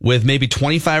 with maybe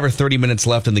 25 or 30 minutes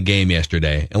left in the game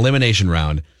yesterday. Elimination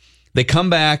round. They come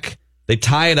back. They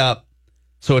tie it up.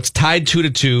 So it's tied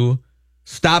 2-2.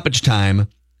 Stoppage time.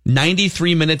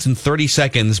 93 minutes and 30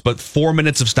 seconds, but 4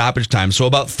 minutes of stoppage time. So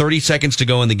about 30 seconds to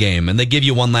go in the game. And they give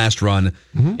you one last run.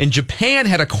 Mm-hmm. And Japan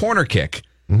had a corner kick.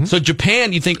 Mm-hmm. So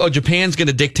Japan, you think, Japan's going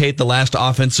to dictate the last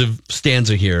offensive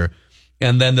stanza here.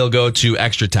 And then they'll go to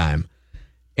extra time.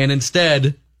 And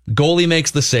instead, goalie makes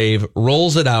the save,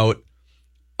 rolls it out,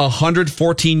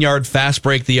 114-yard fast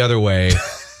break the other way.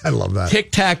 I love that.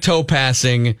 Tic-tac-toe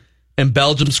passing, and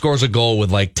Belgium scores a goal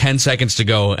with like 10 seconds to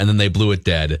go, and then they blew it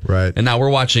dead. Right. And now we're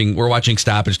watching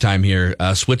stoppage time here.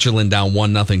 Switzerland down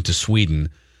 1-0 to Sweden.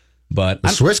 But the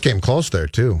Swiss came close there,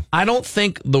 too. I don't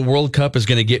think the World Cup is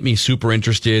going to get me super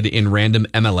interested in random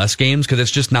MLS games because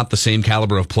it's just not the same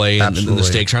caliber of play, and the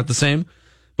stakes aren't the same.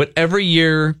 But every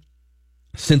year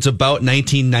since about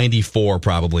 1994,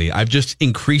 probably, I've just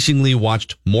increasingly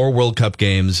watched more World Cup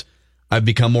games. I've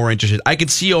become more interested. I could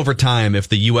see over time, if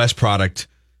the U.S. product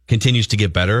continues to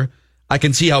get better, I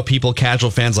can see how people,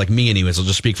 casual fans like me anyways, I'll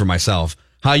just speak for myself,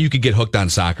 how you could get hooked on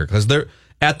soccer. Because they're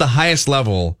at the highest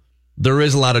level, there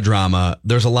is a lot of drama.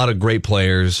 There's a lot of great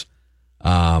players.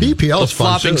 EPL is the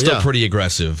flopping's still pretty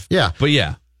aggressive. Yeah. But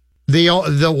yeah.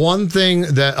 The one thing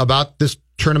that about this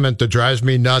tournament that drives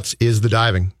me nuts is the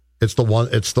diving. It's the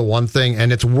one thing,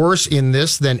 and it's worse in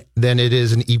this than it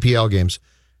is in EPL games.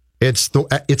 It's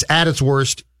at its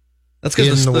worst. That's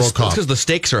because the World Cup. That's because the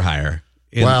stakes are higher.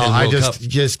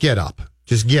 Just get up.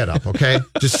 Just get up, okay?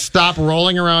 Just stop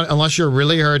rolling around. Unless you're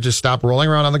really hurt, just stop rolling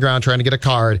around on the ground trying to get a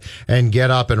card and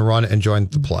get up and run and join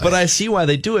the play. But I see why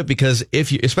they do it, because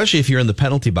especially if you're in the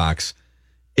penalty box,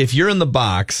 if you're in the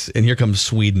box and here comes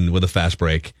Sweden with a fast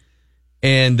break,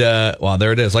 and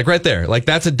there it is, like right there, like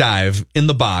that's a dive in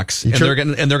the box, and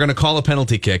they're gonna call a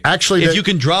penalty kick. Actually, if you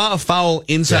can draw a foul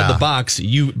inside the box,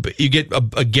 you get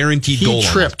a guaranteed goal. He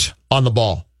tripped on the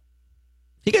ball.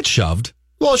 He got shoved.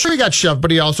 Well, sure, he got shoved, but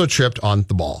he also tripped on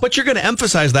the ball. But you're going to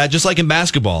emphasize that, just like in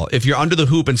basketball. If you're under the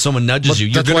hoop and someone nudges you,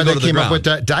 you're going to go to the ground. That's why they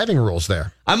came up with diving rules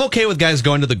there. I'm okay with guys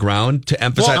going to the ground to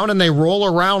emphasize. And they roll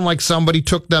around like somebody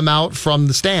took them out from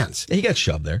the stands. He got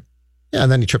shoved there. Yeah,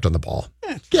 and then he tripped on the ball.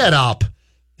 Get up.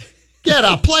 Get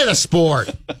up. Play the sport.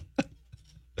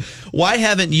 Why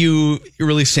haven't you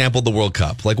really sampled the World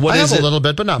Cup? Like, what is it? I have a little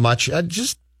bit, but not much. I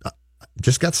just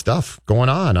got stuff going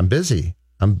on. I'm busy.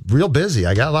 I'm real busy.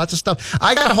 I got lots of stuff.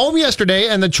 I got home yesterday,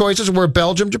 and the choices were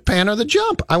Belgium, Japan, or the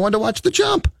jump. I wanted to watch the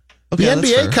jump. Okay, the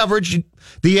NBA coverage,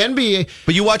 the NBA.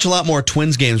 But you watch a lot more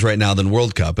Twins games right now than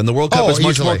World Cup, and the World Cup is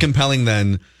much more compelling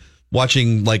than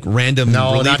watching like random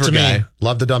reliever not to guy. Me.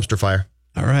 Love the dumpster fire.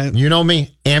 All right. You know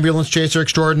me, ambulance chaser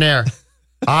extraordinaire.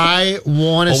 I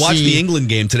want to see. Watch the England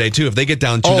game today, too. If they get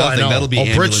down 2-0, that'll be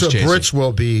ambulance chaser. Brits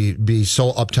will be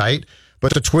so uptight.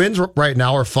 But the Twins right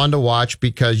now are fun to watch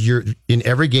because you're in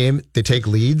every game, they take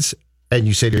leads, and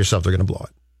you say to yourself, they're going to blow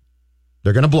it.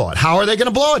 They're going to blow it. How are they going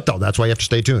to blow it, though? That's why you have to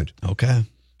stay tuned. Okay.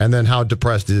 And then how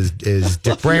depressed is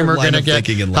Dick Bramer going to get?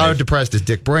 How depressed is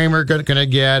Dick Bramer going to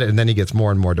get? And then he gets more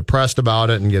and more depressed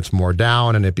about it and gets more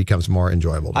down, and it becomes more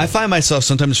enjoyable. I find myself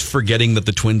sometimes forgetting that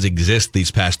the Twins exist these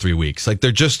past 3 weeks. Like,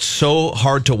 they're just so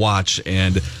hard to watch.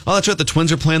 And, that's right, the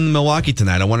Twins are playing in Milwaukee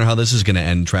tonight. I wonder how this is going to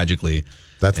end tragically.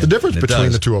 That's the difference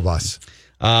between the two of us.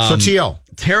 So, T.O.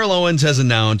 Terrell Owens has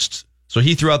announced So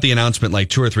he threw out the announcement like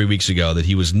 2 or 3 weeks ago that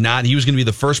he was going to be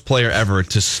the first player ever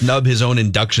to snub his own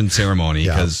induction ceremony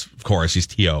because, of course, he's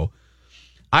T.O.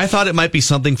 I thought it might be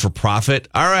something for profit.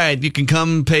 All right, you can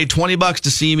come pay $20 to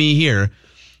see me here.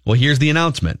 Well, here's the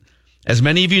announcement. As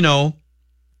many of you know,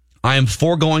 I am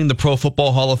foregoing the Pro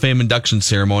Football Hall of Fame induction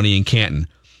ceremony in Canton.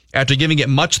 After giving it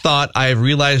much thought, I have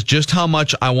realized just how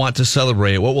much I want to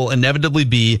celebrate what will inevitably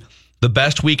be the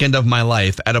best weekend of my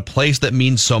life at a place that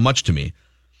means so much to me.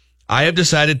 I have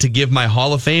decided to give my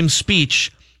Hall of Fame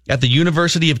speech at the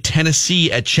University of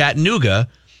Tennessee at Chattanooga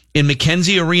in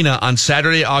McKenzie Arena on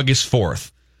Saturday, August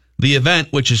 4th. The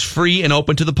event, which is free and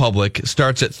open to the public,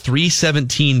 starts at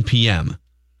 3:17 p.m.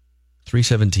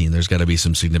 3:17. There's got to be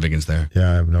some significance there.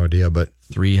 Yeah, I have no idea, but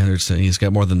 300. He's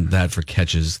got more than that for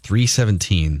catches.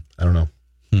 3:17. I don't know.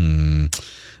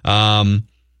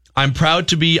 I'm proud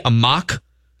to be a mock.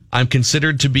 I'm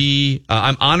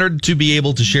honored to be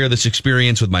able to share this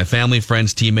experience with my family,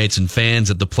 friends, teammates, and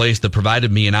fans at the place that provided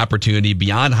me an opportunity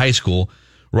beyond high school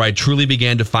where I truly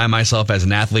began to find myself as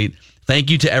an athlete. Thank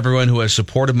you to everyone who has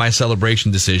supported my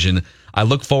celebration decision. I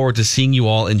look forward to seeing you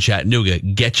all in Chattanooga.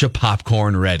 Get your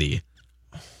popcorn ready.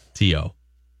 T.O.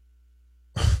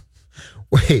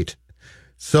 Wait.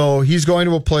 So he's going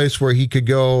to a place where he could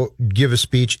go give a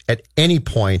speech at any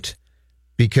point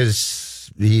because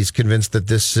he's convinced that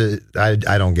this, I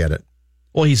don't get it.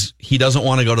 Well, he doesn't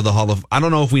want to go to the Hall of, I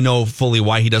don't know if we know fully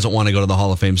why he doesn't want to go to the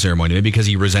Hall of Fame ceremony. Maybe because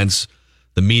he resents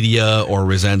the media or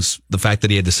resents the fact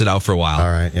that he had to sit out for a while. All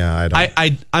right. Yeah.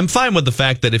 I'm fine with the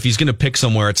fact that if he's going to pick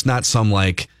somewhere, it's not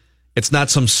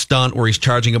some stunt where he's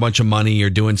charging a bunch of money or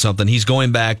doing something. He's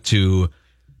going back to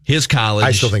his college.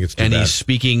 I still think it's too bad. He's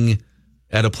speaking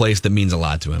at a place that means a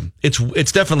lot to him.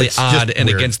 It's definitely odd and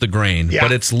against the grain,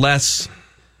 but it's less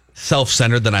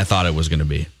self-centered than I thought it was going to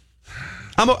be.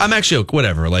 I'm actually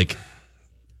whatever. Like,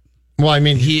 well, I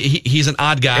mean, he's an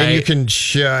odd guy, and you can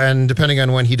and depending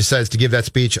on when he decides to give that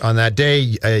speech on that day,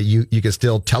 you can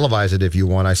still televise it if you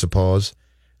want, I suppose.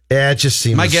 It just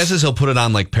seems. My guess is he'll put it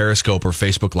on like Periscope or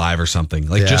Facebook Live or something,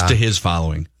 like just to his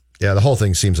following. Yeah, the whole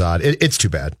thing seems odd. It's too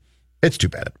bad. It's too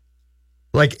bad.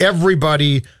 Like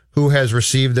everybody who has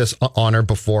received this honor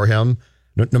before him,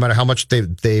 no matter how much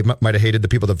they might have hated the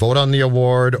people that vote on the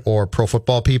award or pro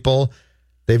football people,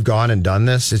 they've gone and done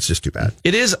this. It's just too bad.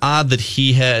 It is odd that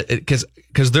he had, because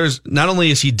there's, not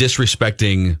only is he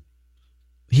disrespecting,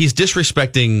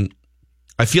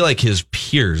 I feel like his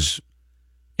peers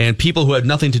and people who had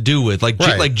nothing to do with,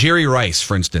 like Jerry Rice,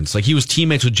 for instance. Like he was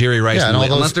teammates with Jerry Rice. And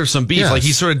unless there's some beef, like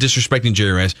he's sort of disrespecting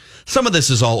Jerry Rice. Some of this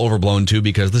is all overblown too,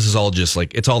 because this is all just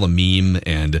like, it's all a meme.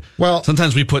 And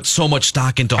sometimes we put so much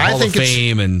stock into Hall of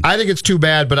Fame. And I think it's too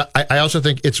bad, but I also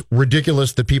think it's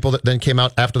ridiculous that people that then came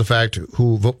out after the fact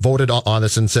who voted on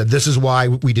this and said, this is why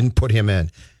we didn't put him in.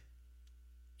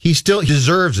 He still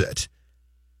deserves it.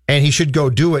 And he should go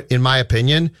do it, in my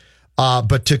opinion.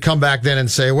 But to come back then and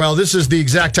say, well, this is the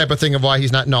exact type of thing of why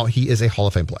he's not. No, he is a Hall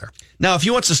of Fame player. Now, if he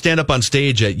wants to stand up on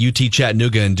stage at UT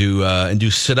Chattanooga and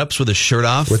do sit-ups with his shirt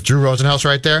off. With Drew Rosenhaus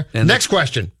right there. And next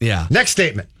question. Yeah. Next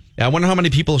statement. Yeah, I wonder how many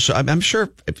people. I'm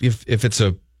sure if it's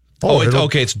a.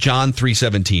 It's John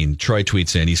 3:17. Troy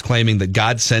tweets in. He's claiming that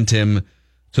God sent him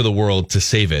to the world to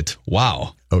save it.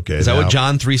 Wow. Okay. Is that what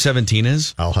John 3:17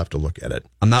 is? I'll have to look at it.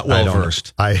 I'm not well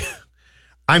versed.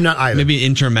 I'm not either. Maybe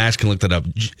intern Max can look that up.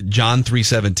 John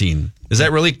 3:17. Is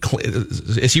that really?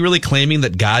 Is he really claiming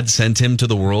that God sent him to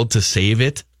the world to save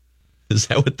it? Is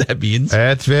that what that means?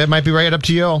 It might be right up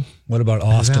to you. What about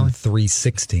Austin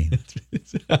 3:16?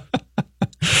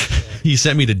 He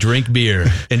sent me to drink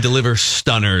beer and deliver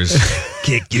stunners,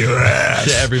 kick your ass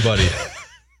to everybody.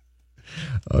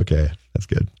 Okay, that's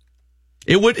good.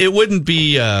 It wouldn't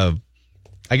be.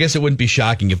 I guess it wouldn't be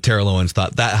shocking if Terrell Owens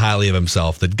thought that highly of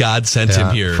himself, that God sent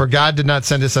him here. For God did not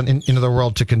send his son into the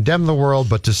world to condemn the world,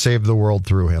 but to save the world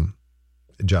through him.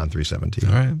 John 3:17.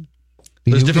 All right.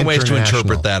 There's different ways to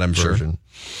interpret that, I'm sure.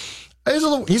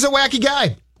 He's a wacky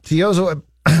guy. Theo's a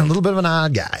little bit of an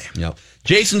odd guy. Yep.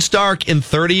 Jason Stark in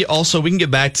 30. Also, we can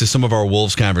get back to some of our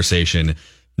Wolves conversation.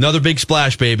 Another big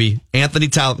splash, baby. Anthony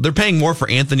Tolliver. They're paying more for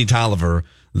Anthony Tolliver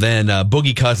than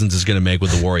Boogie Cousins is going to make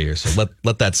with the Warriors. So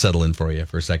let that settle in for you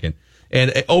for a second.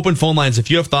 And open phone lines, if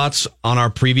you have thoughts on our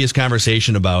previous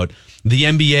conversation about the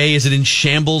NBA, is it in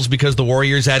shambles because the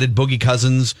Warriors added Boogie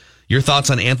Cousins? Your thoughts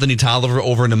on Anthony Tolliver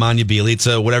over Nemanja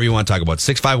Bjelica, whatever you want to talk about.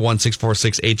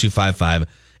 651-646-8255,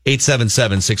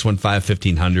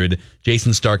 877-615-1500.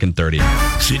 Jason Stark in 30.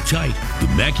 Sit tight. The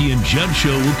Mackey and Judd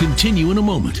Show will continue in a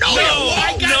moment. No,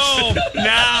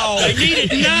 now. I need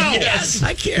it now. Yes,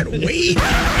 I can't wait.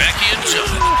 Mackey and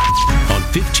Judd on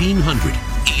 1500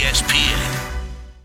 ESPN.